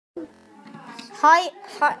Hi.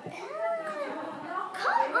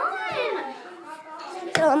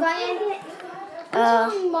 Come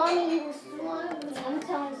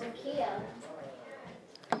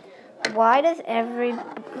why is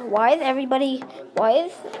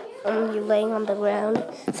you laying on the ground?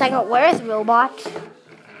 Second, where is Robot?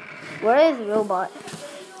 Where is Robot?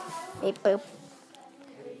 Beep boop.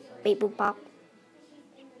 Beep boop pop.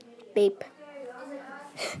 Beep.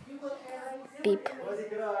 Beep.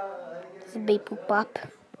 It's a beep boop pop.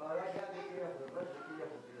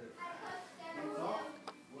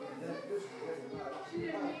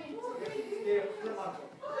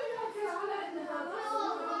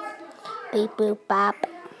 Beep boop pop.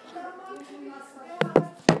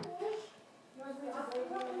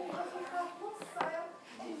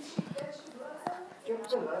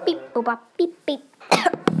 Beep boop pop. Beep beep.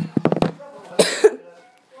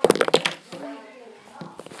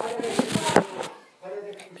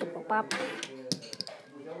 Beep boop pop.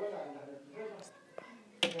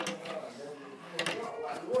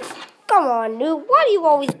 Come on, dude. Why do you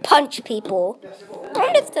always punch people?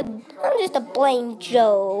 I'm just a plain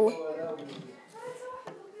Joe.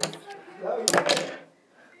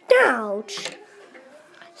 Ouch.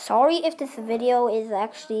 Sorry if this video is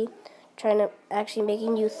actually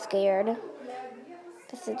making you scared.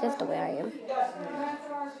 This is just the way I am.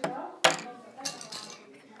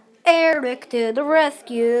 Eric to the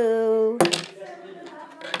rescue.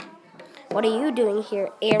 What are you doing here,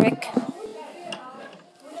 Eric?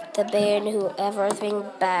 The man who everything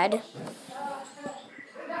bad.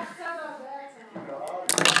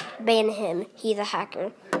 Ban him. He's a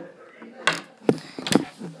hacker.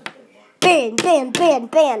 Ban, ban, ban,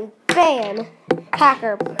 ban, ban.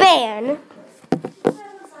 Hacker, ban.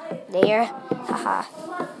 There. Haha.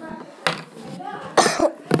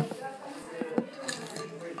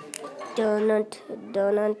 Donut,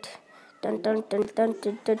 donut. Dun dun dun dun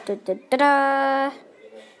dun dun dun dun da.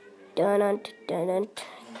 Donut, donut.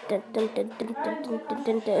 Dun dun dun dun dun dun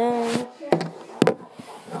dun dun.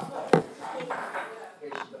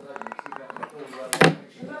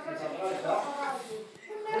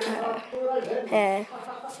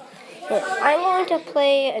 I'm going to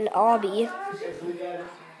play an obby.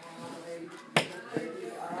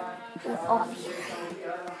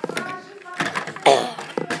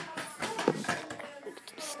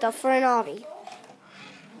 Stuff for an obby.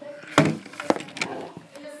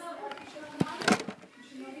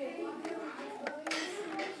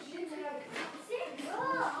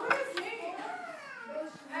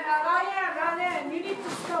 Ryan, you need to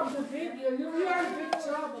stop the video. You are in big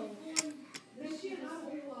trouble.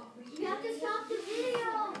 You have to stop the video.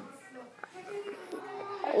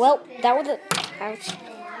 Well, that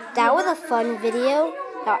was a fun video.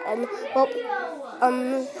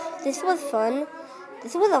 This was fun.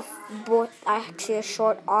 This was actually a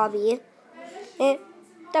short obby.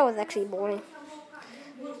 That was actually boring.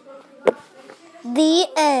 The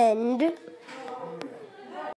end.